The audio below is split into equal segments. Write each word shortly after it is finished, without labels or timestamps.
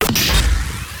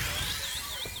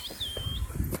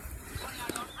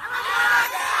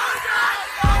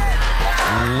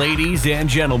Ladies and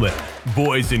gentlemen,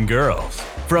 boys and girls,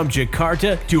 from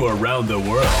Jakarta to around the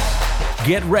world,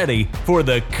 get ready for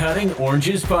the Cutting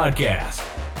Oranges Podcast,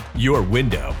 your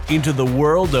window into the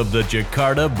world of the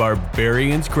Jakarta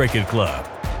Barbarians Cricket Club,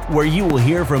 where you will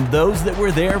hear from those that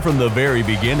were there from the very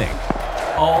beginning,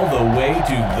 all the way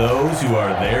to those who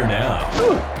are there now.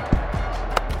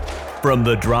 From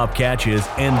the drop catches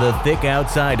and the thick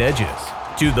outside edges,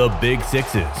 to the big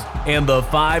sixes and the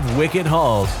 5-wicket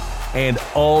hauls, and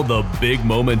all the big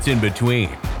moments in between.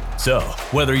 So,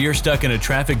 whether you're stuck in a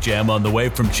traffic jam on the way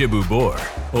from Cibubur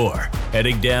or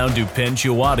heading down to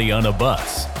Penchawati on a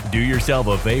bus, do yourself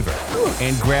a favor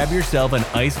and grab yourself an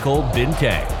ice-cold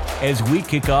bintang as we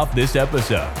kick off this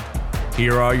episode.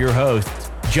 Here are your hosts,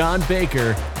 John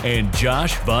Baker and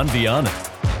Josh Von Vianen.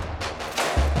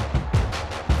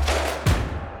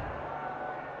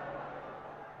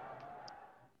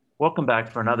 Welcome back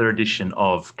for another edition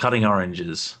of Cutting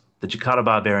Oranges, the Jakarta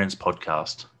Barbarians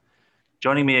podcast.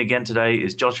 Joining me again today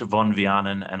is Josh Von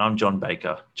Vianen, and I'm John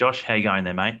Baker. Josh, how you going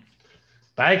there, mate?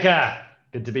 Baker,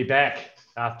 good to be back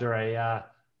after a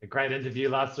great interview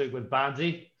last week with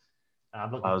Barnesy.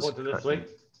 I'm looking forward to this week.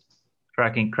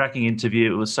 Cracking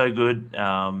interview. It was so good.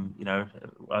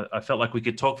 I felt like we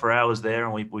could talk for hours there,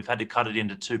 and we've had to cut it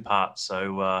into 2 parts.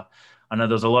 So I know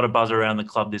there's a lot of buzz around the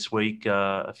club this week.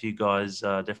 A few guys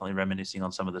definitely reminiscing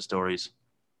on some of the stories.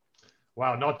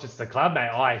 Well, not just the club, mate.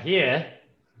 I hear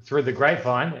through the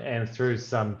grapevine and through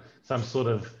some sort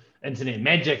of internet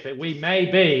magic that we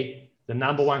may be the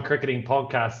number 1 cricketing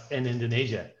podcast in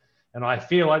Indonesia. And I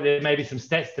feel like there may be some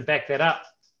stats to back that up.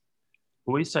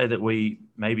 We say that we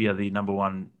maybe are the number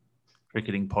 1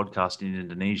 cricketing podcast in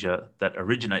Indonesia that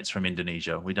originates from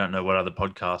Indonesia. We don't know what other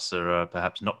podcasts are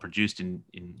perhaps not produced in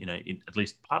at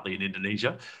least partly in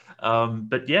Indonesia.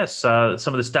 But yes, some of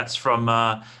the stats from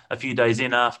a few days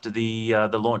in after the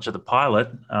launch of the pilot,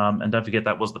 and don't forget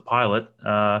that was the pilot.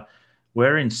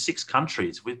 We're in 6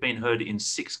 countries. We've been heard in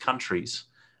 6 countries,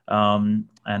 and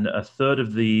a third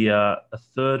of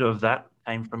that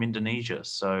came from Indonesia.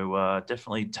 So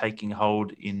definitely taking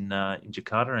hold in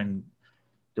Jakarta. And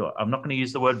I'm not going to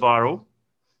use the word viral,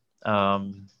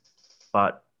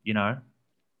 but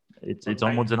it's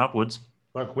onwards and upwards.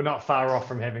 Look, we're not far off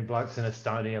from having blokes in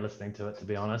Estonia listening to it, to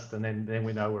be honest, and then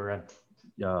we know we're in.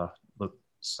 Yeah, look,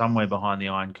 somewhere behind the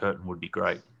Iron Curtain would be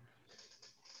great.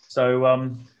 So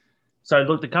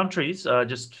look, the countries are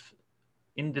just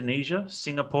Indonesia,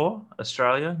 Singapore,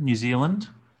 Australia, New Zealand,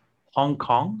 Hong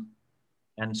Kong,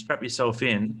 and strap yourself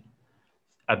in.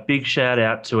 A big shout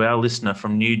out to our listener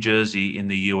from New Jersey in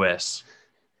the US.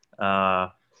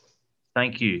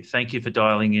 Thank you for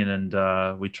dialing in,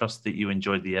 and we trust that you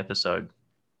enjoyed the episode.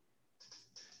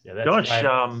 Yeah, that's Josh,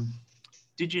 great.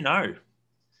 Did you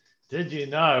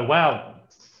know? Well,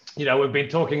 we've been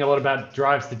talking a lot about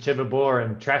drives to Cibubur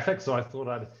and traffic, so I thought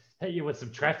I'd hit you with some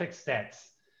traffic stats.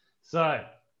 So,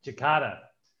 Jakarta,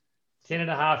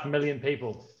 10.5 million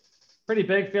people. Pretty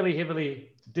big, fairly heavily,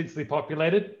 densely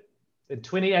populated. In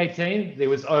 2018, there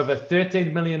was over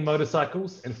 13 million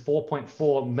motorcycles and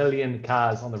 4.4 million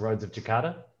cars on the roads of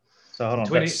Jakarta. So hold on,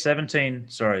 that's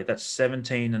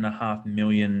 17.5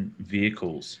 million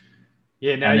vehicles.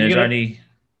 Yeah, now there's only...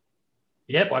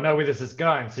 Yep, I know where this is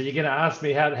going. So you're going to ask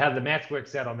me how the math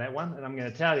works out on that one, and I'm going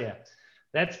to tell you.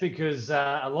 That's because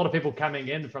a lot of people coming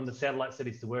in from the satellite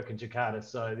cities to work in Jakarta.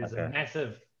 So there's a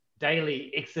massive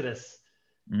daily exodus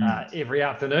every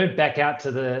afternoon back out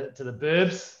to the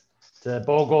burbs, to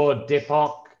Bogor,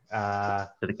 Depok.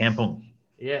 To the Kampung.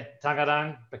 Yeah,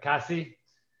 Tangerang, Bekasi.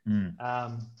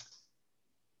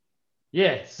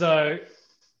 So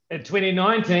in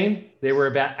 2019, there were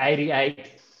about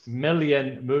 88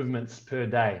 million movements per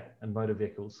day in motor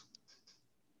vehicles.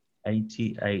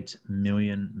 88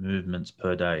 million movements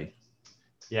per day.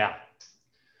 Yeah.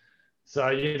 So,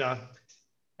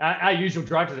 our usual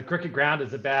drive to the cricket ground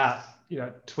is about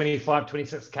 25,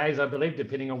 26 Ks, I believe,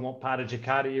 depending on what part of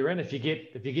Jakarta you're in. If you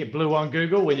get blue on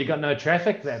Google when you've got no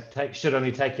traffic, that should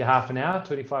only take you half an hour,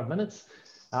 25 minutes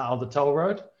on the toll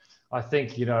road. I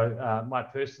think, my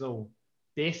personal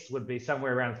best would be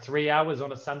somewhere around 3 hours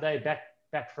on a Sunday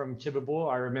back from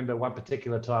Cibubur. I remember one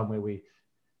particular time where we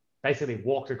basically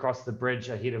walked across the bridge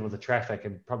ahead of the traffic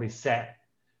and probably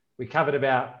we covered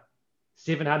about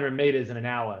 700 meters in an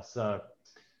hour. So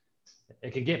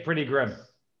it can get pretty grim.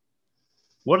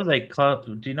 What do they call?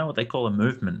 Do you know what they call a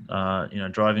movement?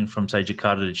 Driving from, say,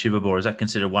 Jakarta to Cibubur, is that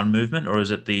considered one movement, or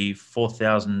is it the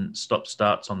 4,000 stop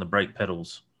starts on the brake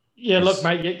pedals? Yeah, look,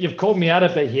 mate, you've called me out a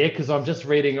bit here because I'm just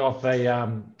reading off a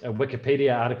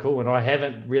Wikipedia article, and I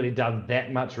haven't really done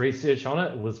that much research on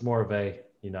it. It was more of a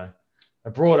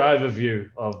broad overview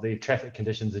of the traffic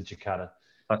conditions in Jakarta.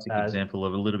 Classic example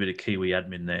of a little bit of Kiwi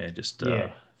admin there. Just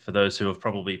Yeah. for those who have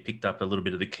probably picked up a little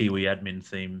bit of the Kiwi admin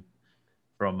theme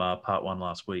from part one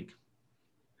last week.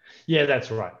 Yeah, that's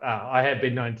right. I have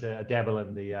been known to dabble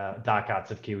in the dark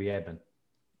arts of Kiwi admin.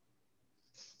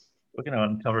 We're going to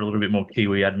uncover a little bit more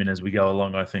Kiwi admin as we go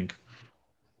along, I think.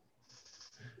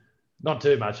 Not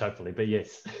too much, hopefully, but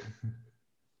yes.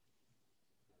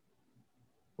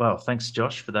 Well, thanks,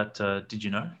 Josh, for that. Did you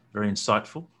know? Very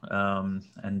insightful.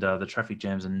 And the traffic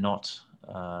jams are not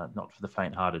for the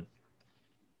faint-hearted.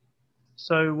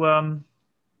 So,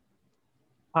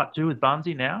 part two with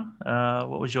Barnsley now.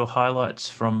 What was your highlights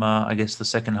from, I guess, the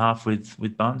second half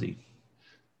with Barnsley?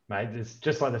 Mate, there's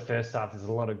just like the first half. There's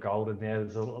a lot of gold in there.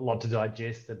 There's a lot to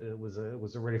digest. It was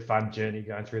a really fun journey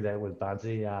going through that with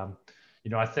Barnsley. I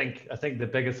think the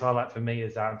biggest highlight for me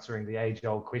is answering the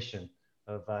age-old question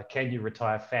of can you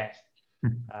retire fat?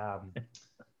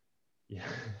 Yeah.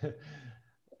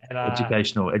 And,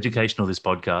 educational. This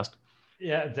podcast.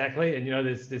 Yeah, exactly. And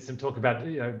there's some talk about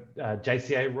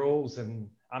JCA rules and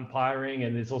umpiring,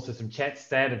 and there's also some chat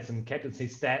stat and some captaincy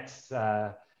stats,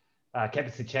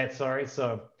 captaincy chat. Sorry.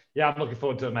 So yeah, I'm looking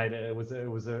forward to it, mate. It was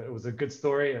a good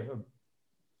story.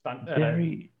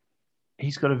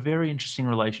 He's got a very interesting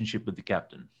relationship with the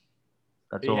captain.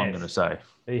 That's all I'm going to say.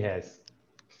 He has.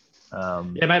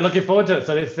 Yeah, mate. Looking forward to it.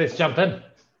 So let's jump in.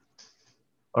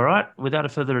 All right.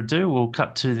 Without further ado, we'll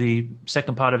cut to the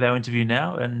second part of our interview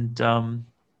now and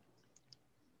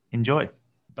enjoy.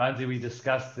 Barnsley, we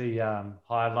discussed the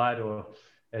highlight, or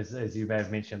as you may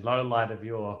have mentioned, low light of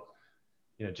your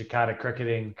Jakarta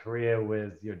cricketing career,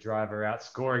 with your driver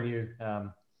outscoring you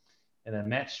in a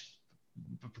match.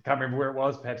 I can't remember where it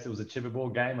was. Perhaps it was a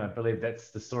Chibabor game. I believe that's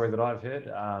the story that I've heard.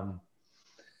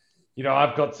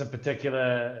 I've got some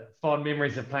particular fond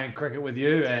memories of playing cricket with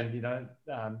you and,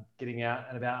 getting out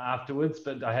and about afterwards,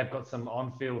 but I have got some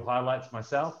on-field highlights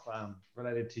myself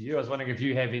related to you. I was wondering if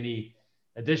you have any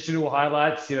additional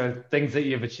highlights, things that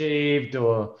you've achieved,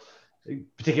 or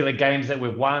particular games that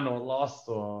we've won or lost,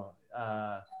 or,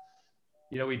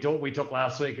 we talked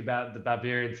last week about the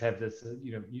Barbarians have this,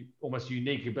 almost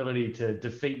unique ability to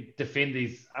defend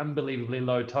these unbelievably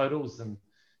low totals and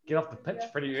get off the pitch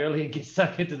pretty early and get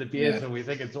stuck into the beers when we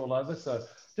think it's all over. So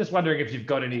just wondering if you've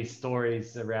got any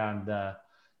stories around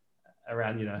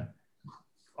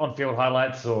on-field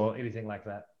highlights or anything like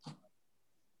that.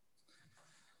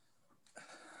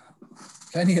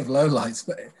 Plenty of low lights,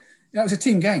 but it was a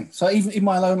team game. So even in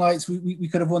my low lights, we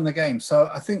could have won the game. So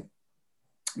I think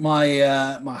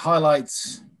my my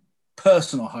highlights,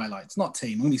 personal highlights, not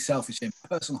team, I'm going to be selfish here,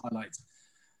 personal highlights.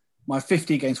 My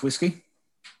 50 against Whiskey.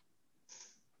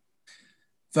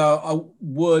 Though I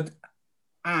would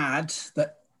add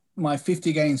that my 50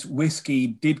 against Whiskey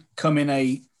did come in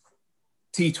a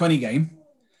T20 game.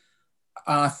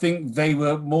 I think they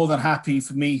were more than happy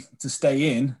for me to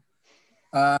stay in.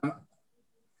 And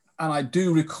I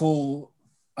do recall,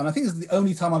 and I think it's the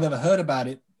only time I've ever heard about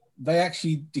it, they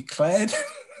actually declared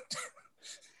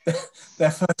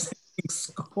their first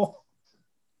score.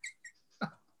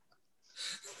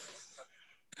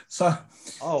 So,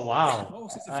 oh wow!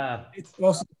 It's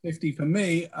also 50 for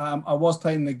me. I was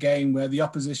playing the game where the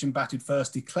opposition batted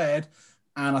first, declared,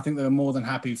 and I think they were more than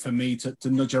happy for me to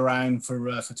nudge around for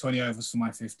 20 overs for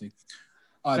my 50.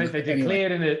 So they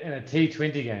declared in a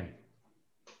T20 game.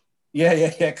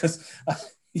 Yeah. Because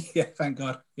thank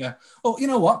God. Yeah. Oh, you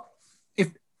know what?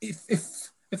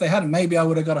 If they hadn't, maybe I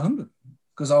would have got 100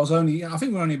 because I was only. I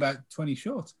think we're only about 20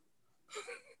 short.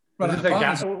 Was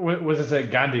this a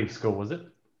Gandhi school? Was it?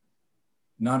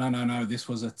 No. This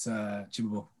was at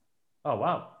Chibabor. Oh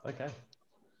wow! Okay.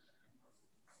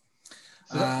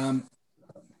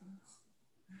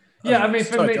 Yeah, I mean,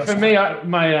 for me,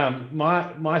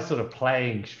 my sort of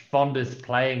fondest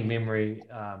playing memory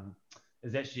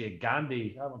is actually at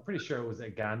Gandhi. I'm pretty sure it was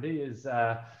at Gandhi. Is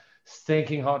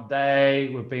stinking hot day.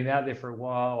 We've been out there for a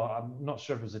while. I'm not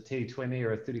sure if it was a T20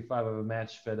 or a 35 over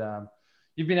match, but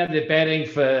you've been out there batting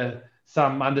for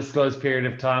some undisclosed period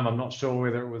of time. I'm not sure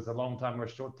whether it was a long time or a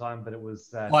short time, but it was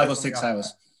 5 or 6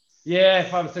 hours. Yeah,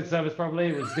 5 or 6 hours probably.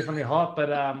 It was definitely hot, but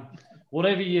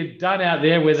whatever you'd done out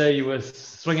there, whether you were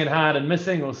swinging hard and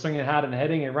missing or swinging hard and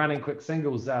hitting and running quick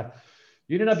singles, you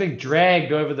ended up being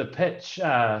dragged over the pitch,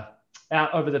 out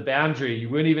over the boundary. You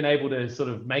weren't even able to sort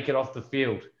of make it off the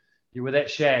field. You were that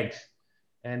shagged.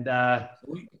 And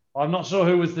I'm not sure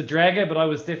who was the dragger, but I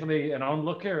was definitely an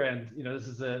onlooker. And, this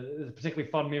is a particularly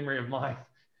fond memory of mine.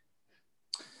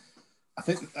 I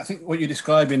think what you're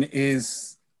describing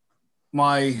is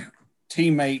my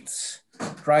teammates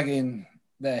dragging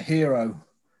their hero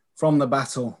from the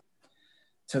battle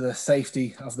to the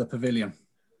safety of the pavilion.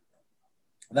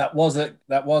 That was it.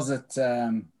 Let's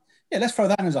throw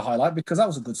that in as a highlight because that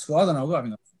was a good score. I don't know, I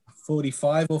think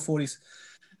 45 or 40,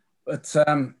 but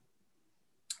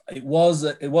it was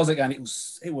again. It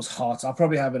was hot. I'm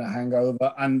probably having a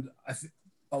hangover, and I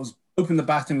was opening the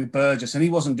batting with Burgess, and he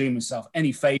wasn't doing himself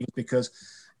any favors because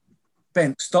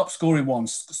Ben, stop scoring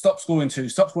once, stop scoring two,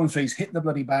 stop scoring threes, hit the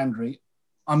bloody boundary.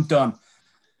 I'm done.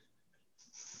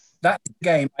 That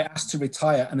game, I asked to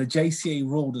retire, and the JCA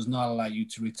rule does not allow you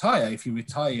to retire. If you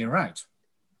retire, you're out.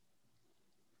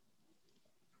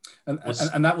 And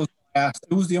that was I asked.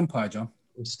 Who was the umpire, John?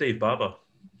 Steve Barber.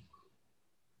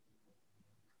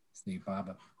 Steve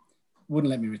Barber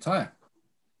wouldn't let me retire.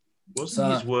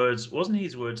 Wasn't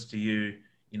his words to you?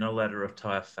 You're not allowed to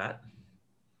retire fat.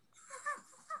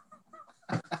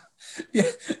 Yeah,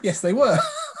 yes, they were.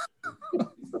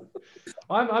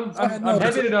 I'm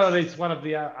happy to know at least one of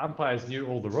the umpires knew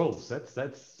all the rules.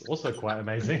 That's also quite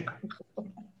amazing.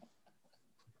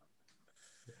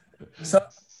 So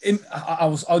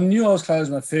I knew I was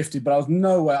closing at 50, but I was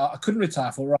nowhere. I couldn't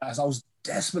retire for right as I was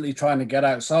desperately trying to get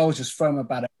out. So I was just throwing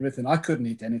about everything. I couldn't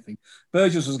hit anything.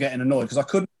 Burgess was getting annoyed because I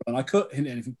couldn't run. I couldn't hit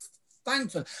anything.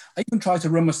 Thankfully, I even tried to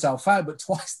run myself out, but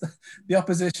twice the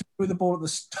opposition threw the ball at the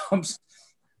stumps.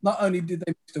 Not only did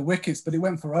they miss the wickets, but it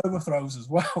went for overthrows as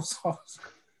well.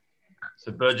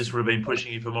 So Burgess would have been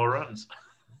pushing you for more runs.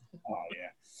 Oh, yeah.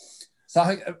 So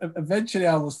I think eventually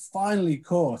I was finally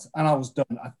caught and I was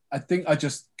done. I think I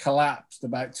just collapsed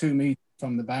about 2 meters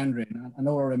from the boundary. And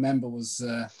all I remember was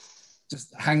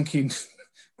just hanking,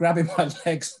 grabbing my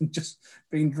legs and just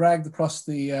being dragged across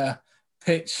the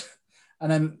pitch.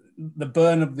 And then the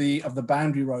burn of the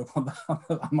boundary rope on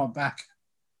my back.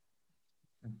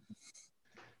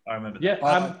 I remember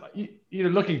that. Yeah,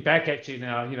 looking back actually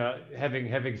now,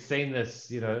 having seen this,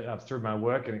 through my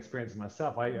work and experience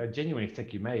myself, I genuinely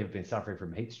think you may have been suffering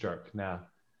from heat stroke. Now,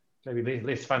 maybe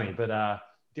less funny, but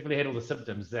definitely had all the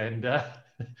symptoms, and it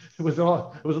was a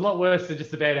lot worse than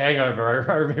just a bad hangover.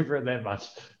 I remember it that much.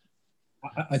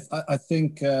 I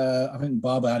think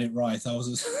Barber had it right. I was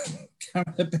just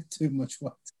carrying a bit too much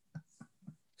weight.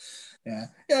 Yeah,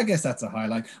 I guess that's a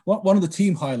highlight. One of the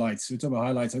team highlights, we talk about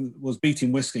highlights, was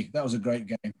beating Whiskey. That was a great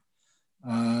game.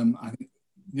 I think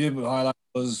the other highlight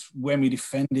was when we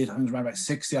defended, I think it was around about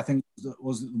 60, I think it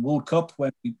was the World Cup,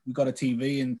 when we got a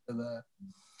TV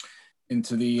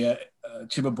into the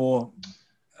Chibabor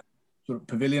sort of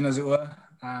pavilion, as it were.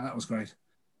 That was great.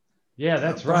 Yeah,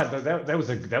 that's right. That was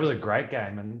a great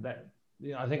game. And that,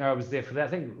 I think I was there for that. I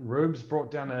think Rubes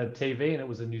brought down a TV, and it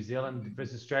was a New Zealand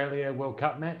versus Australia World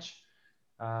Cup match.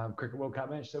 Cricket World Cup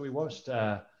match that we watched.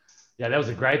 That was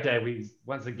a great day. We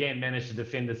once again managed to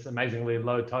defend this amazingly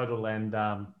low total,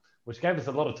 and which gave us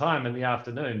a lot of time in the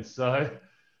afternoon. So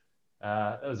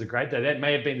it was a great day. That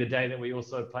may have been the day that we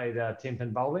also played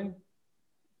 10-pin bowling.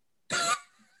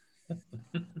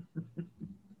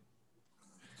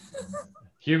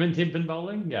 Human 10-pin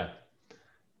bowling, yeah.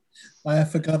 I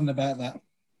have forgotten about that.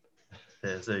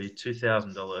 There's a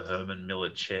 $2,000 Herman Miller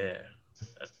chair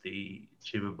at the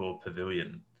Chibabor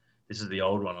Pavilion. This is the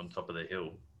old one on top of the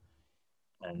hill,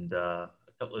 and a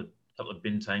couple of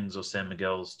Bintangs or San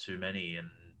Miguel's too many, and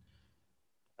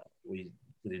we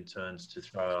did in turns to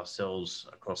throw ourselves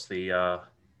across the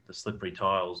slippery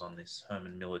tiles on this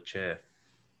Herman Miller chair.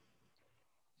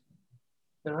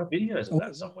 There are videos of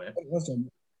that somewhere.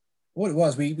 What it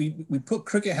was, we put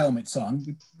cricket helmets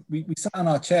on. We sat on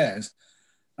our chairs.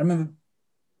 I remember,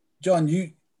 John,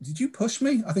 did you push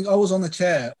me? I think I was on the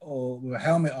chair or with a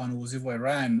helmet on, or was the other way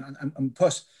around, and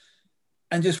pushed,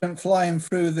 and just went flying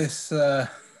through this.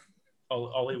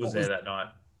 Ollie was there that night.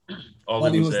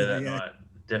 Ollie was there that night,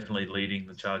 definitely leading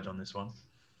the charge on this one.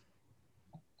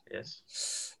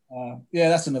 Yes.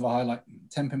 That's another highlight.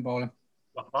 10-pin bowling.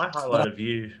 My highlight of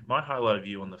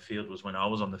you on the field was when I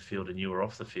was on the field and you were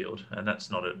off the field, and that's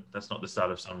not the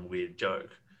start of some weird joke.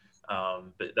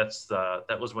 But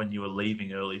that was when you were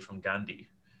leaving early from Gundy.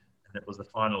 And it was the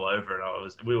final over,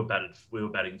 and we were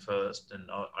batting first, and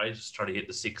I just tried to hit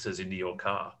the sixes into your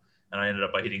car, and I ended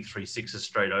up by hitting 3 sixes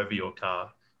straight over your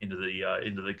car into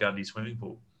the Gundy swimming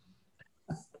pool.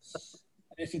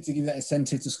 If it's to give that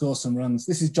incentive to score some runs,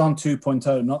 this is John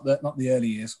 2.0, not the early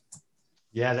years.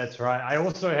 Yeah, that's right. I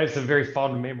also have some very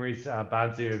fond memories,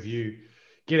 Barnsley, of you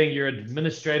getting your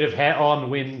administrative hat on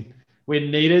when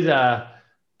needed,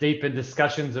 deep in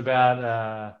discussions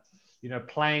about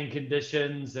playing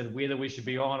conditions and whether we should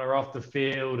be on or off the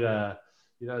field.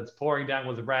 it's pouring down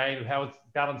with the rain, how it's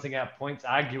balancing out points,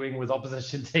 arguing with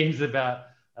opposition teams about,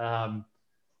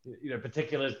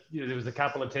 particular, there was a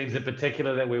couple of teams in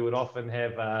particular that we would often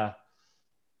have,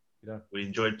 we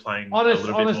enjoyed playing honest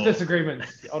bit more.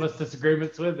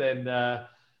 disagreements with. And the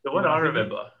one I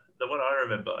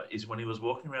remember is when he was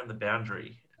walking around the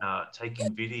boundary,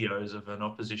 taking videos of an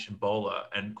opposition bowler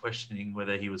and questioning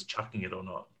whether he was chucking it or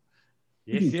not.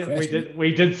 Yes,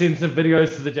 we did send some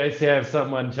videos to the JCA of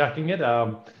someone chucking it.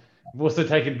 We've also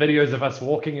taken videos of us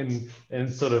walking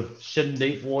in sort of shin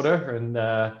deep water and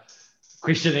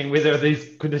questioning whether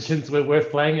these conditions were worth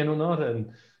playing in or not.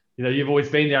 And you've always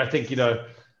been there. I think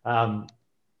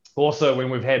also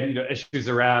when we've had issues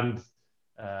around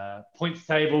points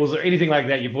tables or anything like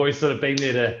that, you've always sort of been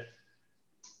there to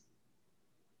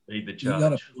lead the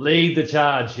charge. Lead the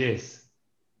charge, yes.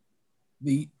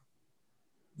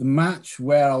 The match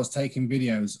where I was taking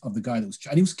videos of the guy that was,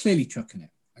 and he was clearly chucking it,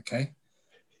 okay?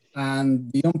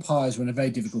 And the umpires were in a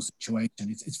very difficult situation.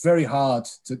 It's very hard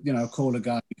to, call a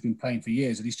guy who's been playing for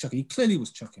years and he's chucking. He clearly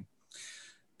was chucking.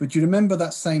 But you remember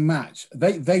that same match?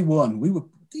 They won. We were a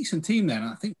decent team then.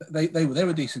 I think they were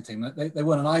a decent team. They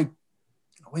won, and I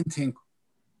went in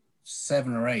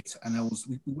 7 or 8, and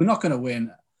we're not going to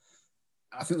win.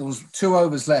 I think there was 2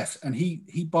 overs left, and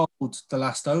he bowled the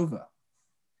last over.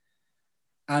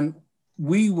 And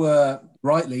we were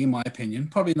rightly, in my opinion,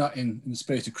 probably not in the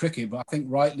spirit of cricket, but I think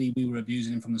rightly we were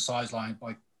abusing him from the sideline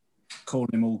by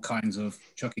calling him all kinds of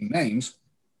chucking names.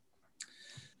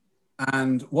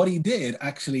 And what he did,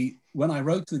 actually, when I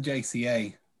wrote to the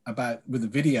JCA with the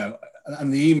video,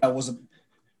 and the email was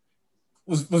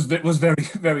very,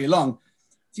 very long.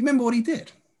 Do you remember what he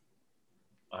did?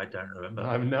 I don't remember.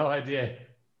 I have no idea.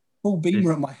 Full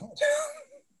beamer at my head.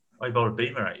 I bowled a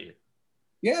beamer at you.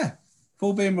 Yeah,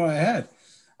 full beamer at my head.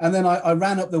 And then I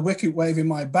ran up the wicket waving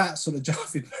my bat, sort of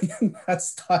jolted my young lad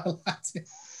style at him.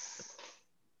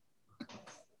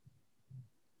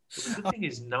 The thing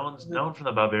is, no one from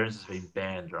the Barbarians has been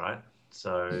banned, right?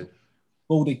 So,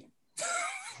 Baldy.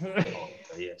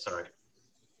 Yeah, sorry.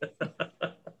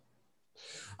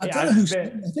 I don't know who's. I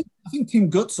think Tim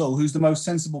Gutsall, who's the most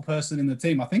sensible person in the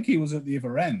team. I think he was at the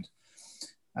other end.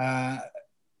 I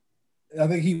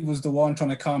think he was the one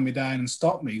trying to calm me down and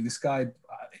stop me. This guy,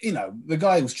 the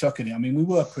guy was chucking it. I mean, we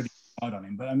were pretty hard on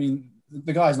him, but I mean,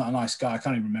 the guy's not a nice guy. I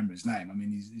can't even remember his name. I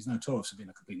mean, he's notorious for being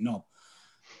a complete knob.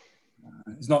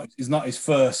 It's not his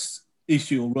first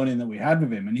issue or running that we had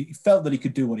with him, and he felt that he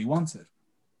could do what he wanted.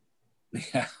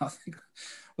 Yeah, I think,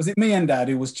 was it me and Dad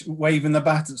who was waving the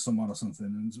bat at someone or something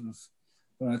and sort of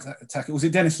going to attack it? Was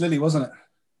it Dennis Lilly, wasn't it?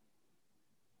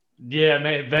 Yeah,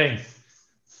 mate, thanks.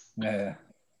 Yeah.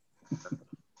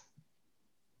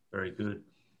 Very good.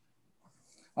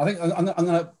 I think I'm going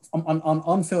to, on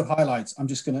on-field highlights, I'm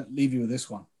just going to leave you with this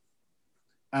one.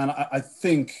 And I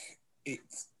think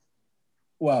it's,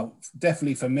 well,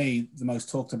 definitely for me, the most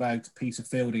talked about piece of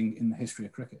fielding in the history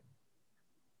of cricket.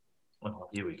 Oh,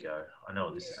 here we go. I know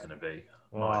what this is going to be.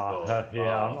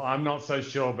 I'm not so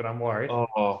sure, but I'm worried.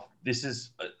 Oh, this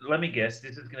is, let me guess,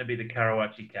 this is going to be the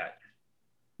Karachi catch.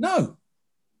 No.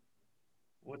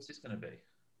 What's this going to be?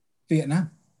 Vietnam.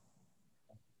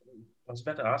 I was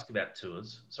about to ask about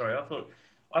tours. Sorry,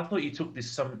 I thought you took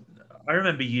this I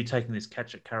remember you taking this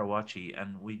catch at Karachi,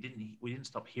 and we didn't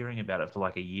stop hearing about it for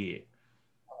like a year.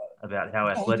 About how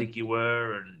athletic you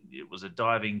were, and it was a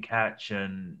diving catch,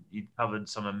 and you'd covered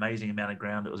some amazing amount of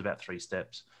ground. It was about 3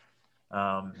 steps.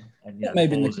 And that may have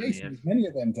been the case. There's many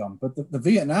of them, John, but the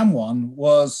Vietnam one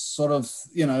was sort of,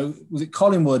 was it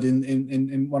Collingwood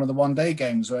in one of the one-day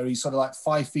games where he's sort of like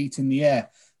 5 feet in the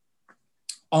air,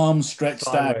 arms stretched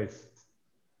out,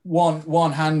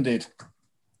 one-handed.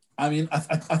 I mean,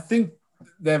 I think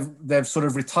they've sort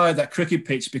of retired that cricket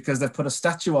pitch because they've put a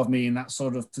statue of me in that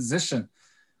sort of position.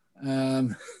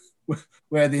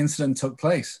 Where the incident took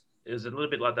place. It was a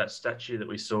little bit like that statue that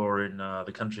we saw in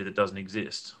the country that doesn't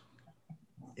exist,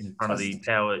 in front of the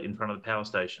power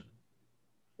station.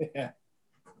 Yeah.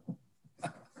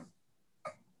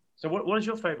 So, what is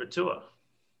your favourite tour?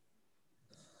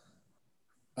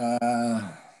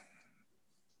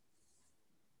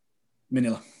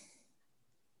 Manila.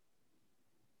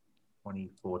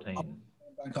 2014.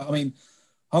 I mean,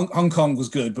 Hong Kong was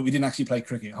good, but we didn't actually play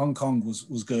cricket. Hong Kong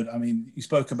was good. I mean, you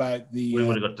spoke about the... We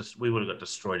would have got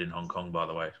destroyed in Hong Kong, by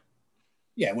the way.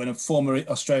 Yeah, when a former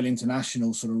Australian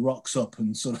international sort of rocks up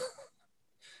and sort of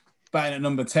batting at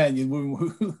number 10,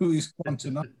 who is one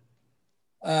to know?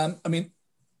 I mean,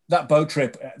 that boat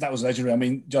trip, that was legendary. I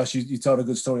mean, Josh, you told a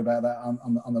good story about that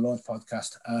on the Launch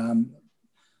podcast.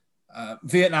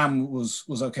 Vietnam was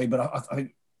okay, but I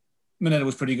think Manila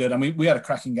was pretty good. I mean, we had a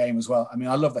cracking game as well. I mean,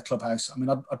 I love the clubhouse. I mean,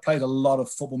 I played a lot of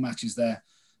football matches there.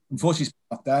 Unfortunately, it's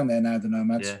locked down there now, the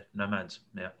Nomads. Yeah, Nomads,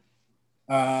 yeah.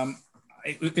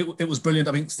 It was brilliant.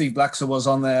 I think Steve Blackser was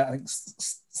on there. I think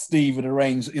Steve had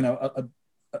arranged,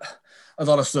 a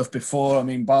lot of stuff before. I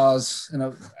mean, Bars,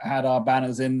 had our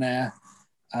banners in there.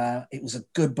 It was a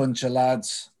good bunch of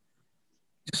lads.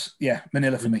 Just,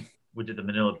 Manila for me. We did the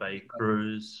Manila Bay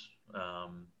cruise.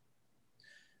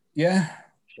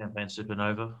 Champagne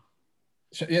Supernova.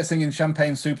 Singing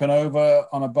Champagne Supernova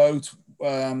on a boat,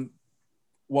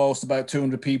 whilst about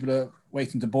 200 people are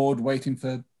waiting to board, waiting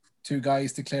for two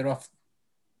guys to clear off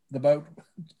the boat.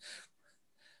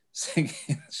 Singing.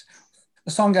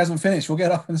 The song hasn't finished. We'll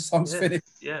get off when the song's finished.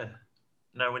 Yeah.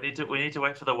 No, we need to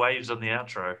wait for the waves on the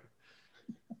outro.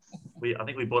 I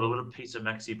think we bought a little piece of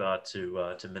Maxi Bar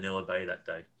to Manila Bay that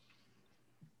day.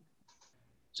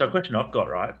 So a question I've got,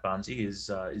 right, Barnesy, is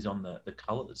on the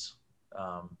colours,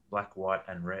 black, white,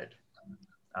 and red,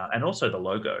 and also the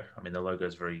logo. I mean, the logo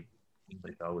is very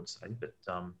English, I would say, but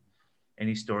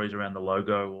any stories around the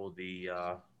logo or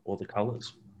the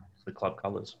colours, the club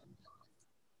colours?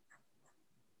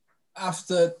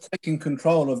 After taking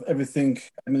control of everything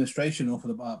administrational for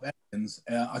the Barbarians,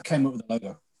 I came up with the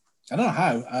logo. I don't know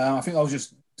how. I think I was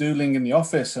just doodling in the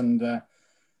office, and I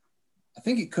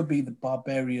think it could be the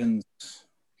Barbarians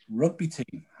rugby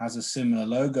team has a similar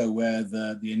logo where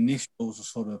the initials are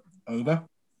sort of over.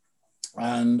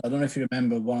 And I don't know if you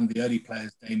remember one of the early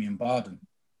players, Damien Barden.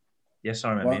 Yes,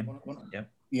 I remember him.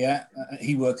 Yeah,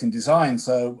 he worked in design.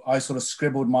 So I sort of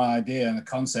scribbled my idea and a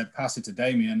concept, passed it to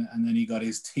Damien, and then he got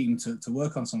his team to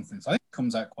work on something. So I think it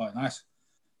comes out quite nice.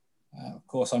 Of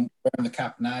course, I'm wearing the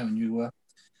cap now, and you were.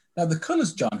 Now, the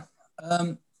colours, John,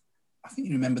 I think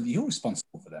you remember that you're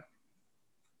responsible for them.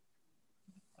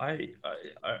 I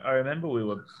remember we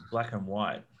were black and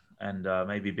white, and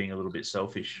maybe being a little bit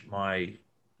selfish, I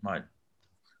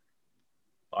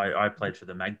played for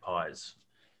the Magpies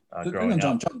growing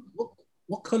John, up. John,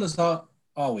 what colours are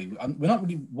we? We're not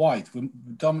really white. We're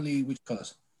predominantly which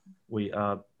colours? We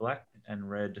are black and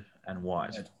red and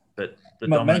white, but the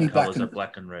Mainly dominant black colours are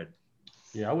black and red.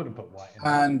 Yeah, I wouldn't put white in.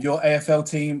 And your AFL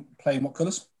team playing what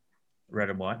colours? Red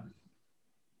and white.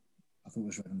 I thought it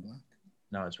was red and black.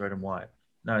 No, it's red and white.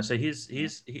 No, so here's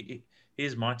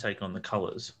my take on the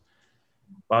colours.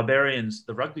 Barbarians,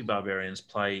 the rugby Barbarians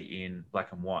play in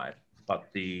black and white, but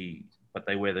they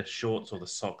wear the shorts or the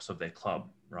socks of their club,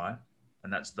 right?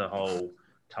 And that's the whole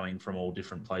coming from all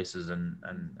different places and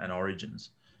origins.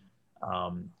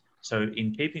 So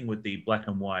in keeping with the black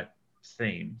and white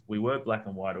theme, we were black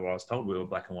and white, or I was told we were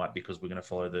black and white because we're going to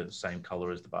follow the same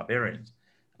colour as the Barbarians,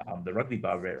 the rugby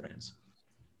Barbarians.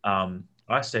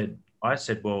 I said,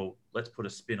 well, let's put a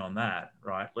spin on that,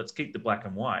 right? Let's keep the black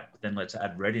and white, but then let's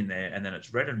add red in there, and then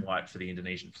it's red and white for the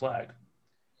Indonesian flag.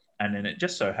 And then it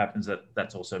just so happens that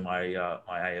that's also my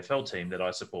AFL team that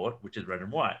I support, which is red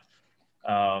and white.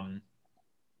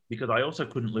 Because I also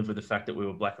couldn't live with the fact that we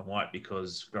were black and white,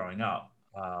 because growing up,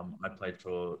 I played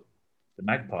for the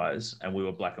Magpies and we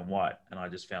were black and white, and I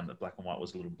just found that black and white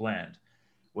was a little bland.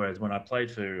 Whereas when I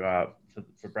played for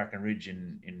Bracken Ridge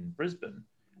in Brisbane,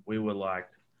 we were like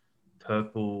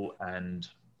purple and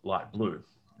light blue.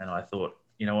 And I thought,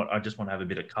 you know what, I just want to have a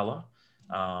bit of colour.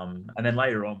 And then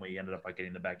later on, we ended up by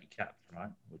getting the baggy caps, right?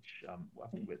 Which I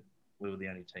think we were the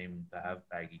only team to have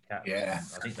baggy caps. Yeah.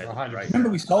 I think they look great. Remember,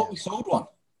 we sold one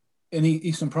in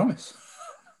Eastern Promise.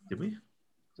 Did we?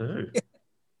 To who? Yeah.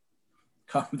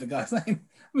 Can't remember the guy's name.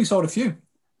 We sold a few.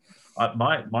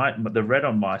 The red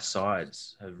on my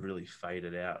sides have really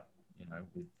faded out, you know,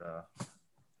 with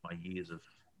my years of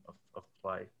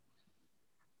play.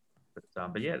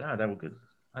 But yeah, no, they were good.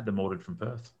 I had them ordered from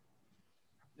Perth.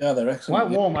 Yeah, they're excellent.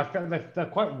 Quite warm. I feel they're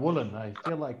quite woolen. I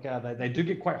feel like they do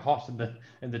get quite hot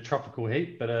in the tropical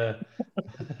heat. But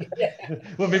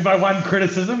would be my one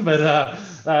criticism. But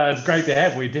it's great to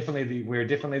have. We're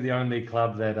definitely the only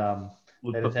club that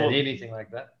has had anything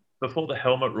like that. Before the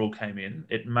helmet rule came in,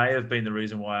 it may have been the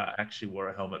reason why I actually wore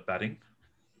a helmet batting.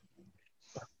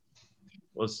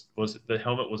 Was the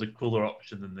helmet was a cooler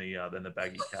option than the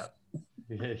baggy cap.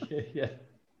 Yeah.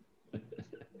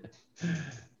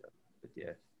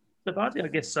 Yeah. But Barty, I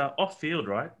guess off field,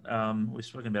 right? We've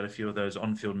spoken about a few of those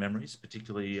on-field memories,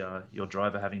 particularly your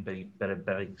driver having better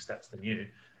batting stats than you.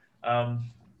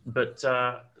 But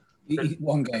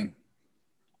one game.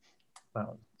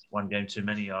 Well, it's one game too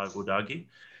many, I would argue.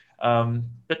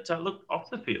 But look, off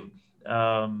the field,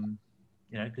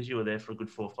 you know, because you were there for a good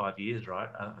 4 or 5 years, right?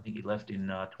 I think you left in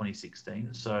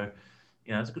 2016. So,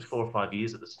 you know, it's a good 4 or 5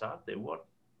 years at the start there. What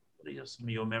are some of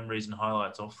your memories and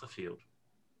highlights off the field?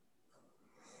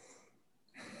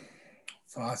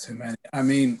 Far too many. I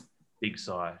mean, Big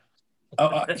sigh.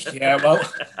 yeah, well,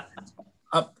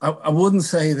 I wouldn't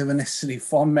say they were necessarily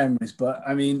fond memories, but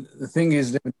I mean, the thing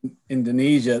is, living in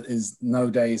Indonesia is no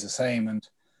day is the same. And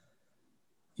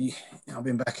I've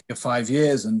been back here 5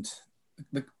 years, and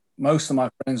most of my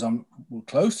friends I'm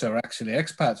close to are actually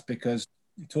expats, because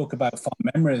you talk about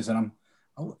fond memories, and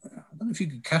I don't know if you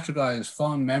could categorize as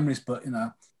fond memories, but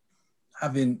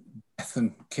having death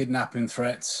and kidnapping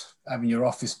threats, having your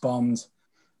office bombed,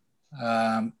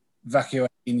 evacuating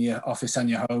your office and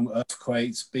your home,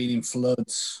 earthquakes, being in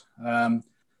floods,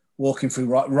 walking through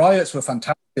riots were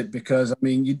fantastic, because I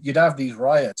mean you'd have these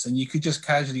riots and you could just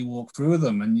casually walk through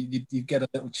them, and you'd get a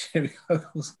little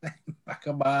Cheerios back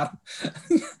of bar,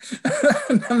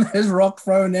 and then there's rock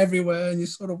thrown everywhere, and you're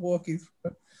sort of walking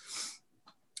through.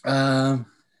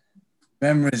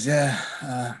 Memories,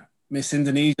 yeah. Miss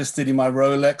Indonesia, stealing my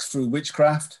Rolex through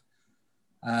witchcraft,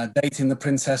 dating the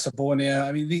Princess of Borneo.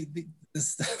 I mean,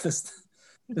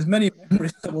 there's many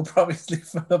memories that we'll probably leave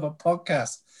for another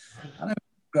podcast. I know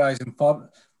guys in fond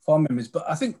memories, but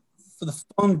I think for the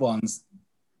fond ones,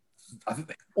 I think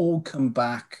they all come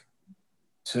back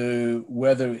to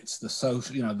whether it's the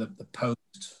social, the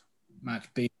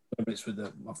post-match beat, whether it's with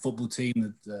my football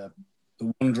team, the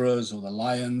Wanderers or the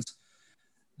Lions,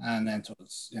 and then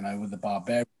with the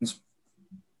Barbarians,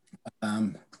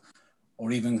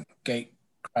 or even gate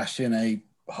crash in a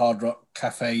Hard Rock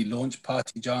Cafe launch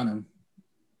party, John, and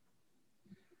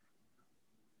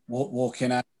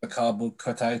walking out the cardboard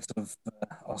cutout of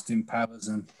Austin Powers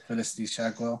and Felicity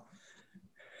Shagwell.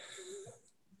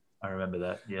 I remember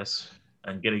that, yes,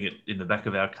 and getting it in the back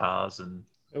of our cars, and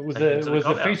it was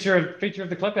a feature of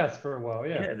the clubhouse for a while.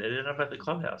 Yeah, they ended up at the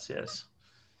clubhouse. Yes.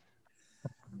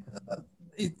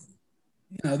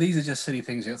 These are just silly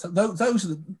things. So those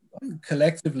are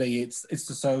collectively, it's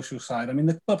the social side. I mean,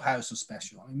 the clubhouse was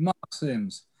special. I mean, Mark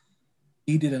Sims,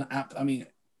 he did an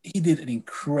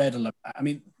incredible. I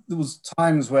mean, there was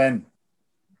times when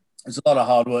there's a lot of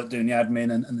hard work doing the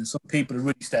admin, and there's some people who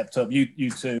really stepped up. You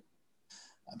too.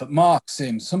 But Mark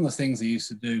Sims, some of the things he used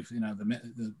to do,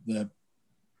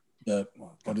 the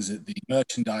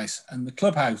merchandise and the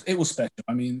clubhouse, it was special.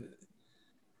 I mean,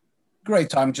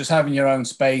 great time just having your own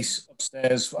space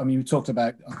upstairs. I mean, we talked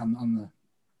about on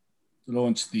the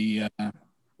launch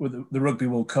with the Rugby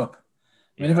World Cup.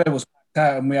 I mean, everybody was packed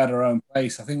out and we had our own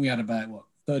place. I think we had about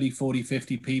 30, 40,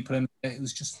 50 people, and it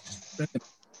was just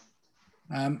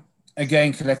brilliant.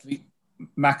 Again, collectively,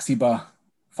 Maxi Bar,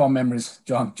 fond memories,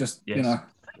 John. Just yes.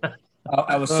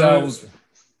 Ourselves,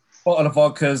 bottle of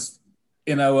vodkas,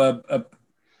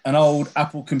 an old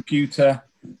Apple computer,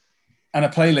 and a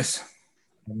playlist.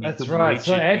 That's right.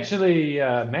 So actually,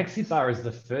 Maxi Bar is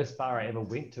the first bar I ever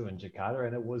went to in Jakarta,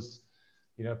 and it was,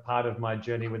 part of my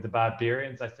journey with the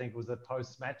Barbarians. I think it was a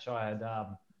post-match. I had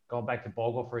gone back to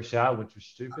Bogor for a shower, which was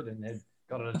stupid, and had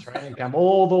got on a train and come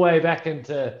all the way back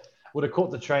would have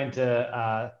caught the train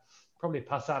to probably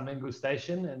Pasar Minggu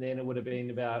station, and then it would have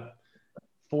been about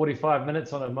 45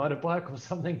 minutes on a motorbike or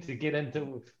something to get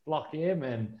into Block M,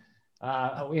 and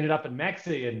we ended up in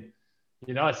Maxi, and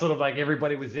I sort of like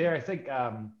everybody was there. I think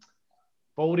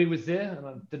Baldy was there, and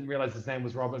I didn't realize his name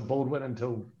was Robert Baldwin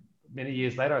until many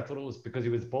years later. I thought it was because he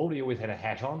was bald. He always had a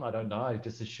hat on. I don't know. I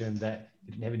just assumed that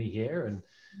he didn't have any hair. And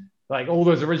like all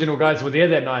those original guys were there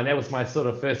that night. And that was my sort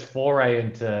of first foray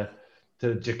into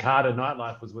Jakarta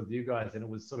nightlife, was with you guys. And it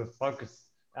was sort of focused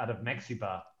out of Maxi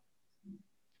Bar.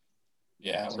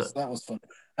 Yeah, that was fun.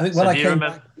 I think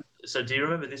do you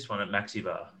remember this one at Maxi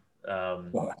Bar?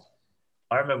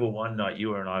 I remember one night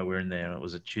you and I were in there, and it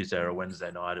was a Tuesday or a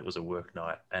Wednesday night. It was a work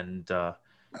night. And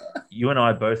you and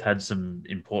I both had some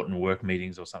important work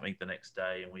meetings or something the next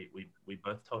day. And we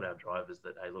both told our drivers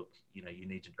that, hey, look, you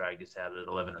need to drag us out at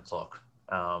 11 o'clock.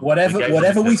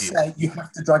 Whatever we say, you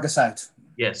have to drag us out.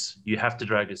 Yes, you have to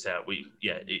drag us out.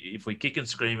 If we kick and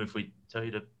scream, if we tell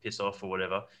you to piss off or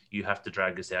whatever, you have to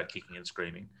drag us out kicking and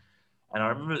screaming. And I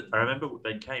remember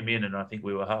they came in, and I think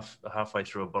we were halfway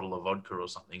through a bottle of vodka or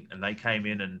something, and they came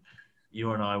in, and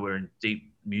you and I were in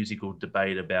deep musical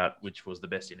debate about which was the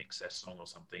best INXS song or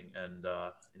something, and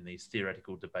in these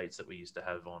theoretical debates that we used to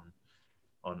have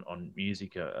on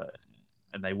music,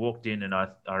 and they walked in, and I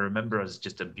remember us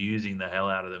just abusing the hell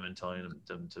out of them and telling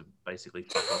them to basically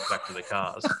fuck off back to the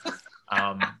cars,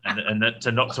 and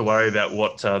that, not to worry about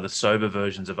what the sober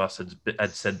versions of us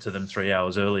had said to them 3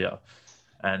 hours earlier.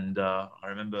 And I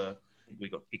remember we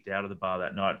got kicked out of the bar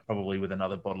that night, probably with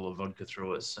another bottle of vodka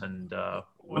through us, and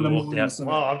we walked out.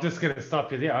 Well, I'm just going to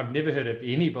stop you there. I've never heard of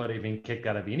anybody being kicked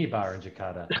out of any bar in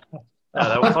Jakarta. No,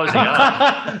 they were closing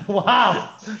up.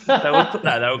 Wow.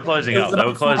 They were closing up. They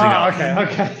were closing up.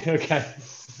 Okay.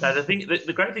 No,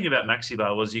 the great thing about Maxi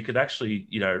Bar was you could actually,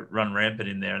 run rampant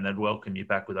in there and they'd welcome you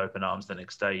back with open arms the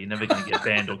next day. You're never going to get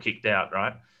banned or kicked out,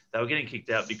 right? They were getting kicked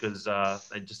out because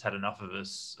they just had enough of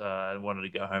us and wanted to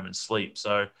go home and sleep.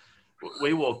 So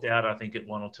we walked out, I think, at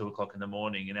 1 or 2 o'clock in the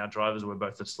morning, and our drivers were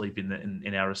both asleep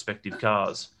in our respective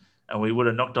cars. And we would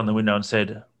have knocked on the window and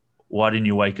said, "Why didn't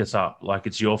you wake us up? Like,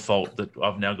 it's your fault that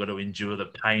I've now got to endure the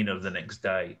pain of the next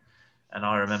day." And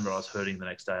I remember I was hurting the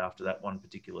next day after that one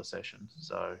particular session.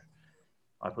 So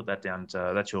I put that down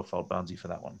to, that's your fault, Barnesy, for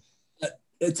that one.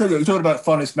 I tell you, you're talking about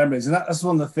fondest memories, and that's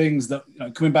one of the things that,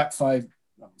 coming back five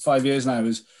years now,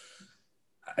 is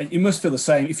you must feel the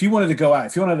same. If you wanted to go out,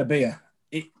 if you wanted a beer,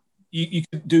 you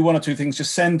could do one or two things.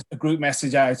 Just send a group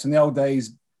message out. In the old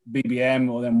days,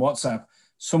 BBM or then WhatsApp,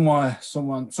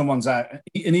 someone's out.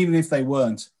 And even if they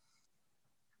weren't,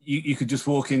 you could just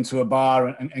walk into a bar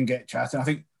and get chatting. I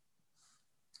think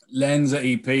Lenz at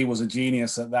EP was a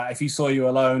genius at that. If he saw you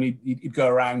alone, he'd go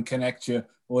around, connect you,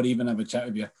 or even have a chat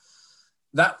with you.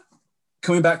 That,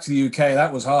 coming back to the UK,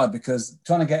 that was hard because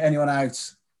trying to get anyone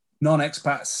out,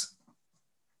 non-expats,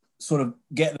 sort of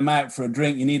get them out for a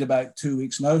drink, you need about 2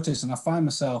 weeks' notice. And I find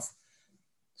myself,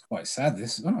 it's quite sad,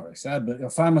 well, not very sad, but I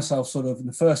find myself sort of in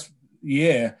the first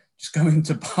year just going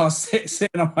to bars,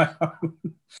 sitting on my own.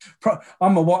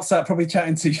 On my WhatsApp, probably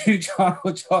chatting to you, John,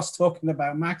 or just talking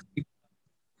about Max.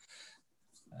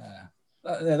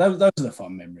 Those are the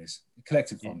fun memories, the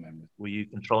collective fun memories. Were you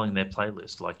controlling their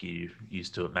playlist like you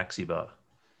used to at Maxi Bar?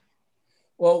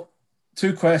 Well,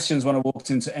 2 questions when I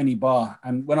walked into any bar.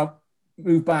 And when I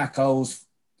moved back, I was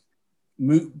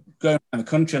going around the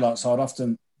country a lot, so I'd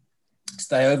often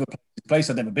stay over a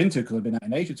place I'd never been to because I'd been out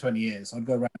in Asia 20 years. I'd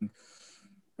go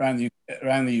around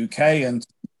the UK and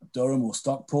Durham or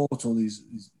Stockport or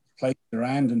these places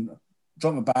around and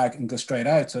drop my bag and go straight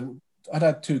out. So I'd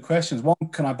had 2 questions. One,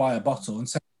 can I buy a bottle? And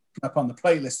second, up on the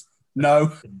playlist?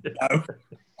 No. Do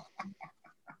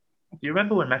you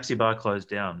remember when Maxi Bar closed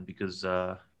down? Because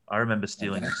I remember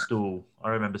stealing a stool.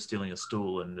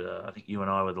 And I think you and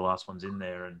I were the last ones in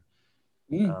there. And,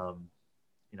 we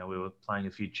were playing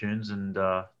a few tunes and,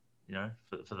 for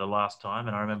the last time.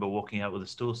 And I remember walking out with a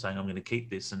stool saying, "I'm going to keep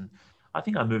this." And I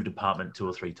think I moved apartment 2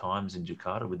 or 3 times in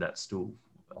Jakarta with that stool.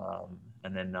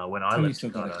 And then when I left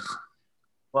Jakarta...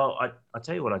 Well, I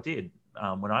tell you what I did.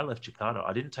 When I left Jakarta,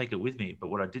 I didn't take it with me, but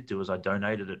what I did do is I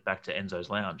donated it back to Enzo's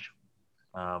Lounge,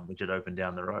 which had opened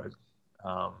down the road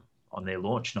on their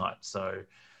launch night. So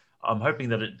I'm hoping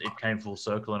that it came full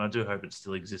circle, and I do hope it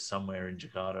still exists somewhere in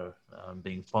Jakarta,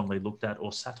 being fondly looked at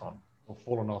or sat on. Or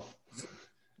fallen off.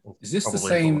 Is this the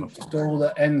same stall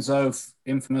that Enzo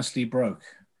infamously broke?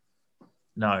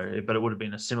 No, but it would have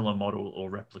been a similar model or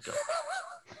replica.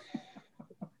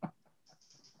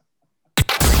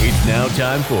 It's now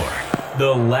time for the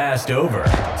last over.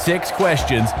 6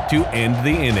 questions to end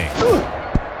the inning.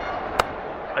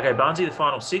 Okay, Barnesy, the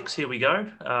final 6. Here we go.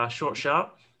 Short,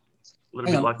 sharp. A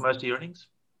little bit like most of your innings.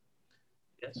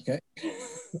 Yes. Okay.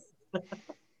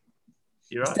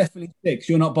 You're right. It's definitely 6.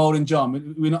 You're not bowling,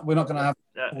 John. We're not going to have.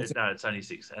 No, it's only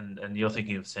 6, and you're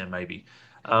thinking of Sam maybe.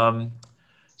 So,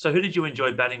 who did you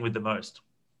enjoy batting with the most?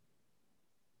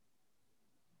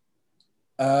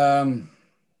 Ruben.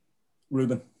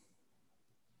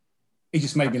 He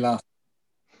just made me laugh.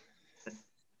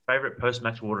 Favorite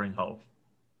post-match watering hole?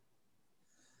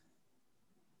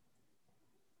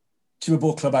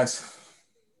 Chibabor Clubhouse.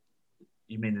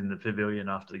 You mean in the pavilion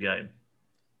after the game?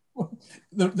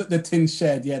 The tin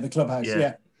shed, yeah, the clubhouse,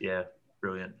 yeah. Yeah,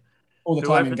 brilliant. All the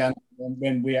time in Ghana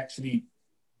when we actually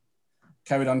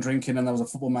carried on drinking and there was a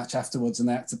football match afterwards and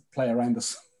they had to play around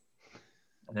us.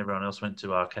 And everyone else went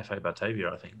to our Cafe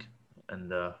Batavia, I think.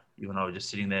 And you and I were just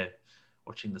sitting there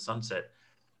watching the sunset.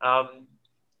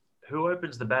 Who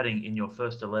opens the batting in your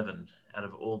first 11 out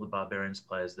of all the Barbarians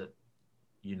players that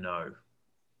you know?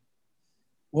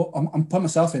 Well, I'm putting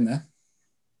myself in there.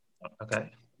 Okay.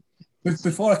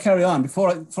 Before I carry on,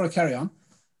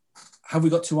 have we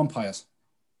got 2 umpires?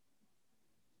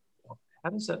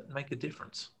 How does that make a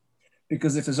difference?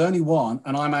 Because if there's only one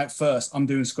and I'm out first, I'm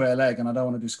doing square leg and I don't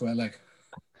want to do square leg.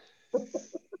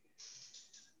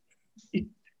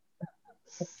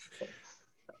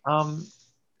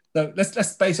 So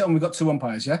let's base it on we've got 2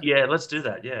 umpires, yeah? Yeah, let's do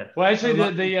that, yeah. Well, actually,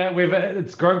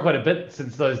 it's grown quite a bit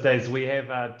since those days. We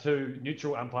have 2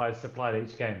 neutral umpires supplied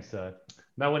each game, so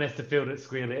no one has to field it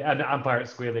square leg and umpire at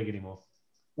square leg anymore.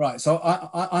 Right, so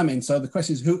I'm in. So the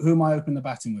question is, who am I opening the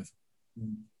batting with?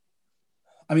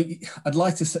 I mean, I'd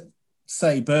like to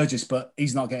say Burgess, but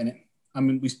he's not getting it. I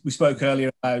mean, we spoke earlier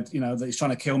about, that he's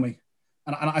trying to kill me.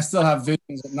 And I still have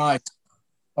visions at night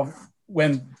of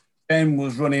when Ben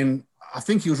was running, I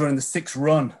think he was running the 6th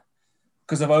run,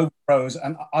 because of overthrows,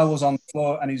 and I was on the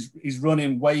floor, and he's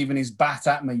running, waving his bat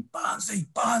at me.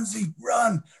 Barnesy,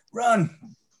 run.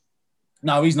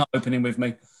 No, he's not opening with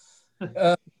me.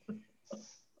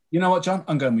 You know what, John?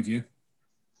 I'm going with you.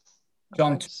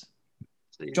 John, See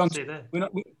there. we're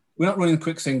not running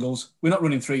quick singles. We're not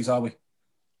running threes, are we?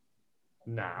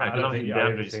 Nah, I don't think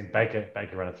I've ever seen Baker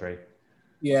run a three.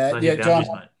 Yeah,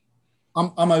 John.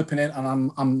 I'm opening,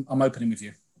 and I'm opening with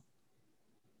you.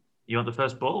 You want the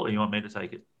first ball, or you want me to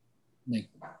take it? Me.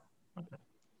 Okay.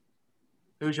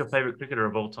 Who's your favourite cricketer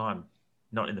of all time?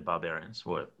 Not in the Barbarians.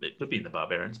 Well, it could be in the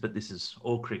Barbarians, but this is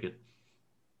all cricket.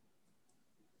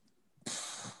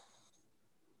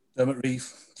 Dermot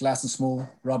Reeve, Glasson Small,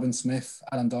 Robin Smith,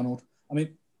 Alan Donald. I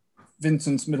mean,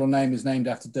 Vincent's middle name is named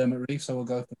after Dermot Reeve, so we'll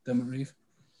go for Dermot Reeve.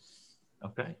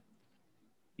 Okay.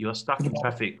 You're stuck in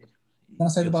traffic. Can I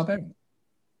say the Barbarian?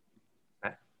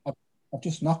 Okay. I've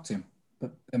just knocked him,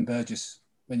 but Ben Burgess,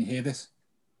 when you hear this,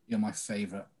 you're my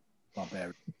favourite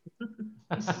Barbarian.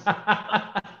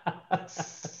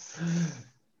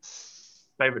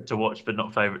 Favourite to watch, but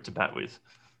not favourite to bat with.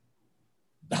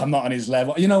 I'm not on his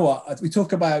level. You know what? We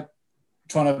talk about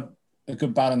trying to a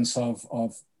good balance of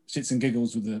shits and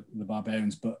giggles with the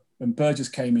Barbarians, but when Burgess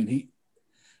came in,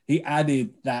 he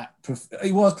added that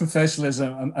he was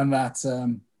professionalism and that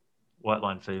white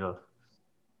line fever.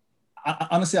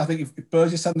 Honestly, I think if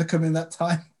Burgess hadn't come in that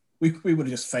time, we would have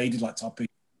just faded like Toppy.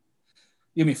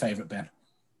 You're my favourite, Ben.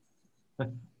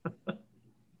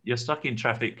 You're stuck in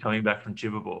traffic coming back from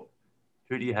Chibabor.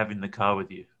 Who do you have in the car with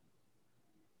you?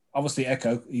 Obviously,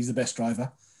 Echo. He's the best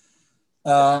driver.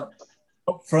 Up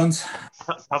front.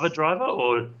 Cover driver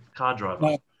or car driver?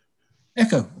 No,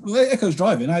 Echo. Well, Echo's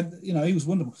driving. He was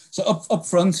wonderful. So up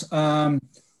front,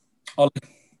 Ollie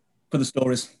for the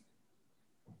stories.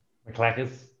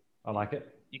 McClackers. I like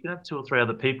it. You can have 2 or 3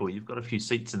 other people. You've got a few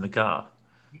seats in the car.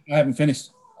 I haven't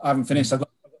finished. I've got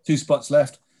 2 spots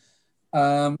left.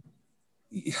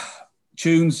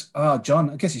 Tunes. John,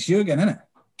 I guess it's you again, isn't it?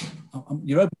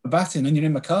 You're open for batting and you're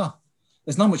in my car.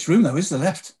 There's not much room though, is there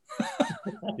left?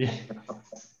 Yeah.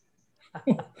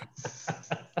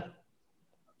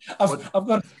 I've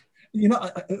got,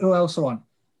 who else are on?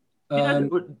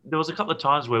 There was a couple of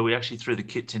times where we actually threw the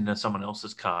kits into someone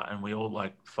else's car and we all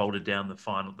folded down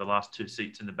the last 2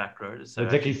 seats in the back row. So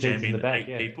the dicky seats in the back,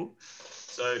 8 people.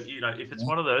 So, if it's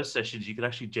one of those sessions, you could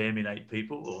actually jam in 8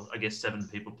 people, or I guess 7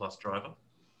 people plus driver.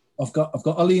 I've got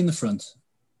Ollie in the front.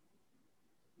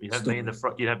 You'd have me in the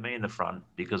front. You'd have me in the front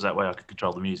because that way I could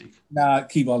control the music. Nah,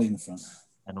 keep Ollie in the front.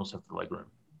 And also have the leg room.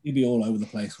 He'd be all over the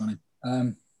place, wouldn't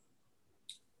he?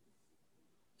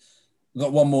 We've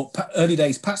got one more. Early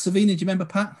days. Pat Savini. Do you remember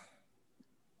Pat?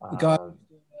 The guy,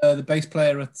 the bass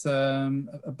player at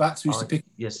Bats who used to pick.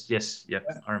 Yes. Yep.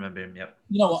 I remember him. Yep.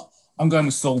 You know what? I'm going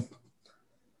with Saul.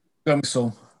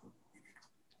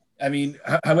 I mean,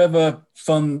 however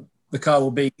fun the car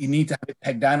will be, you need to have it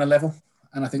pegged down a level.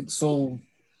 And I think Saul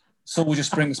will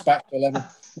just bring us back to a level.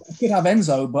 You could have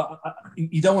Enzo, but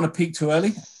you don't want to peak too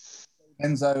early.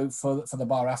 Enzo for the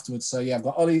bar afterwards. So, yeah, I've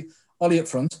got Ollie up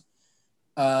front.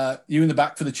 You in the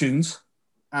back for the tunes.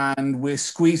 And we're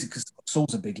squeezing, because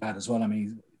Saul's a big lad as well. I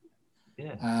mean,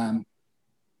 yeah.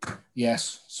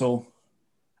 Yes, Saul.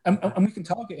 And we can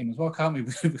target him as well, can't we?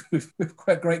 with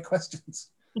quite great questions.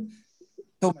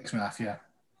 Still makes me laugh, yeah.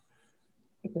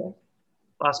 Okay.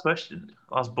 Last question.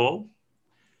 Last ball.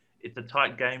 It's a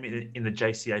tight game in the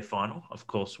JCA final. Of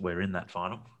course, we're in that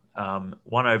final.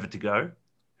 1 over to go.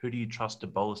 Who do you trust to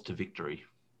bowl us to victory?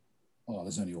 Oh,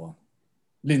 there's only one.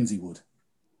 Lindsay Wood.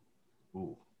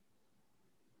 Ooh.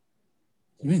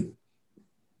 You mean?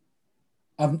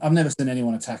 I've never seen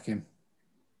anyone attack him.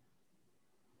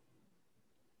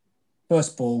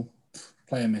 First ball,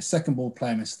 player miss. Second ball,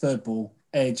 player miss. Third ball,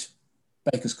 edge.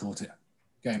 Baker's caught it.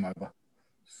 Game over.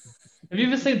 Have you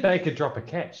ever seen Baker drop a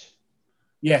catch?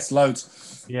 Yes,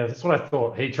 loads. Yeah, that's what I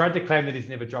thought. He tried to claim that he's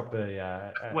never dropped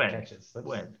catches.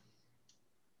 When?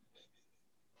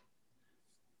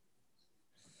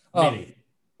 Many.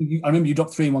 I remember you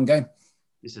dropped 3 in one game.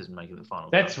 This isn't making the final.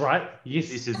 That's card. right. Yes.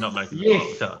 This is not making the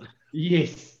final card.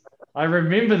 Yes. I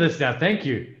remember this now. Thank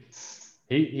you.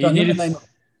 He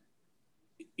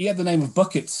had the name of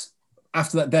Buckets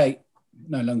after that day.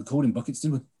 No longer called him Buckets,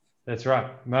 did we? That's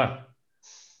right. No.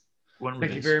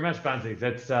 Thank you very much, Barnesy.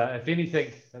 That's if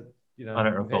anything, I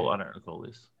don't recall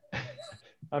this.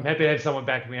 I'm happy to have someone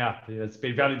back me up. It's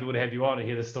been valuable to have you on to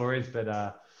hear the stories, but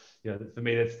for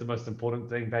me, that's the most important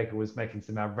thing. Baker was making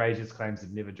some outrageous claims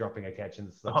of never dropping a catch in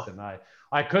the slips, and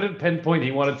I couldn't pinpoint.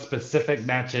 He wanted specific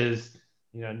matches,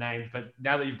 names. But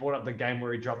now that you brought up the game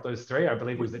where he dropped those 3, I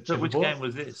believe it was at Chibabor. Which game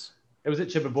was this? It was at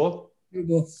Chibabor.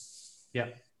 Chibabor. Yeah.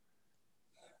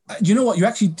 Do you know what? You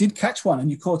actually did catch one, and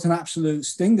you caught an absolute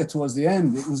stinger towards the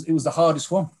end. It was the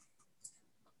hardest one.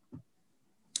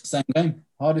 Same game,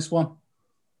 hardest one.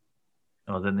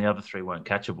 Oh, then the other three weren't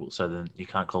catchable, so then you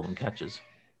can't call them catches.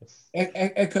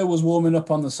 Echo was warming up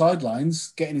on the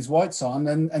sidelines, getting his whites on,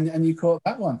 and you caught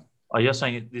that one. Oh, you're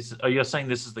saying this? Oh, you're saying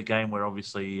this is the game where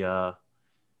obviously, so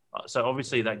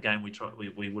obviously that game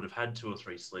we would have had 2 or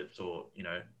 3 slips, or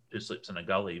 2 slips and a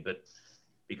gully, but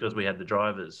because we had the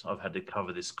drivers, I've had to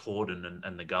cover this cordon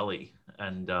and the gully,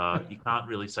 and you can't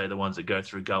really say the ones that go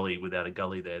through gully without a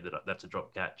gully there that's a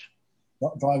drop catch.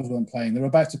 Drivers weren't playing; they were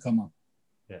about to come on.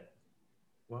 Yeah.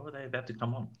 Why were they about to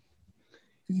come on?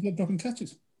 Because you get dropping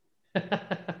catches.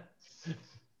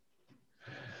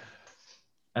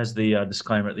 As the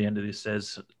disclaimer at the end of this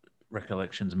says,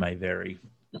 recollections may vary.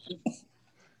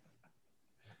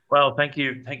 Well, thank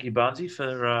you, Barnsey,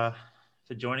 for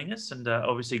joining us, and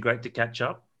obviously great to catch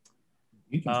up.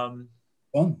 Fun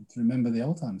to remember the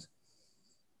old times.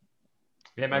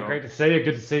 Yeah, mate, great to see you.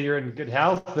 Good to see you're in good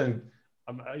health, and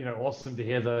awesome to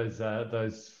hear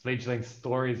those fledgling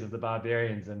stories of the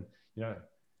Barbarians. And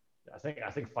I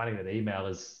think finding that email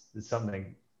is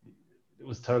something that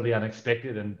was totally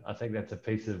unexpected, and I think that's a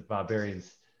piece of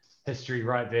Barbarians history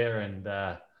right there. And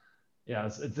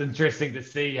it's interesting to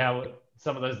see how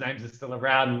some of those names are still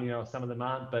around. Some of them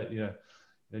aren't, but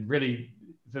it really,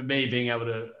 for me, being able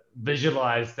to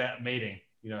visualize that meeting,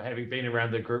 having been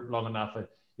around the group long enough,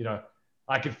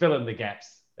 I could fill in the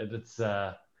gaps. It's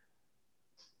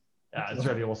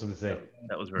really awesome to see.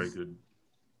 That was very good.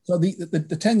 So the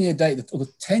 10-year date, or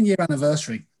the 10-year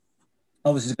anniversary,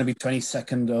 obviously is going to be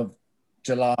 22nd of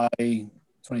July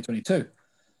 2022.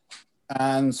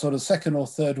 And sort of second or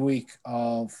third week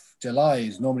of July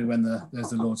is normally when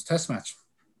there's the Lord's Test match.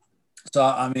 So,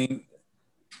 I mean,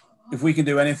 if we can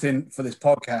do anything for this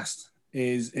podcast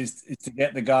is to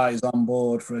get the guys on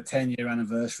board for a 10-year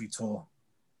anniversary tour.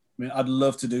 I mean, I'd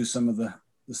love to do some of the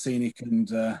scenic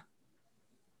and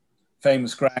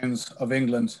famous grounds of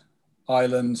England,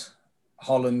 Ireland,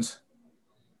 Holland.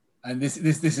 And this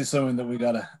is something that we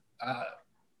got to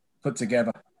put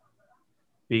together.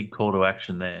 Big call to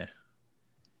action there.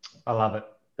 I love it.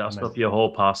 Dust off your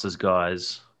hall passes,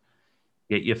 guys.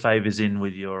 Get your favors in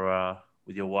with your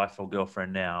wife or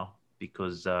girlfriend now,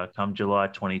 because come July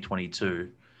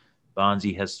 2022,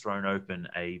 Barnsey has thrown open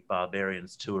a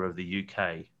Barbarians tour of the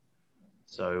UK.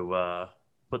 So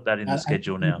put that in the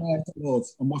schedule now.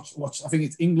 And watch. I think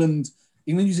it's England.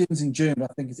 New Zealand's in June, but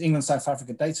I think it's England, South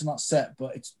Africa. Dates are not set,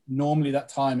 but it's normally that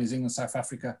time is England, South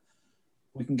Africa.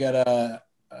 We can get a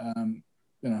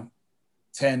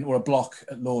 10 or a block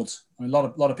at Lords. I mean, a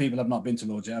lot of people have not been to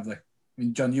Lords yet, have they? I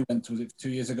mean, John, you went, was it 2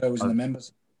 years ago? Was in the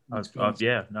members? I've been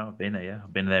there. Yeah,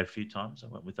 I've been there a few times. I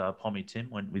went with Pommy Tim.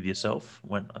 Went with yourself.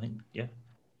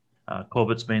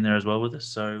 Corbett's been there as well with us.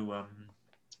 So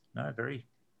very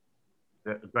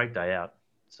great day out.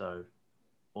 So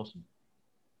awesome.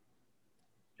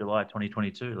 July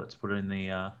 2022. Let's put it in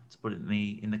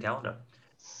the calendar.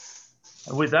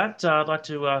 And with that, I'd like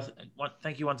to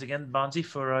thank you once again, Barnsey,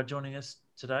 for joining us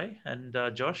today, and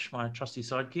Josh, my trusty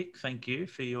sidekick. Thank you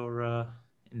for your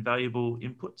invaluable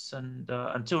inputs. And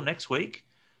until next week,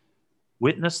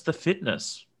 witness the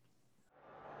fitness.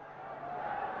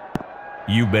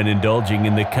 You've been indulging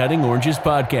in the Cutting Oranges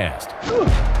podcast,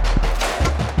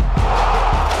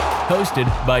 hosted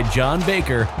by John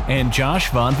Baker and Josh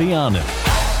Von Vianen.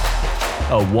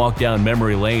 A walk down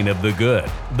memory lane of the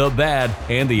good, the bad,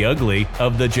 and the ugly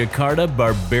of the Jakarta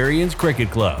Barbarians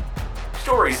Cricket Club.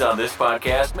 Stories on this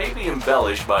podcast may be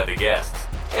embellished by the guests,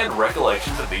 and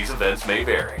recollections of these events may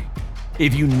vary.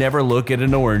 If you never look at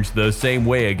an orange the same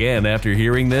way again after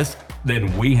hearing this,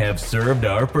 then we have served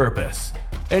our purpose.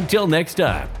 Until next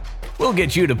time, we'll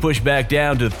get you to push back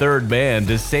down to third man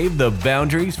to save the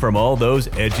boundaries from all those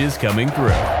edges coming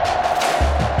through.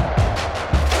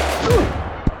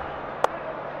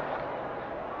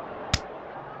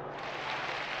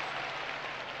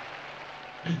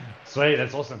 Sweet,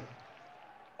 that's awesome.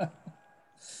 I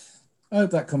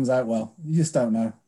hope that comes out well. You just don't know.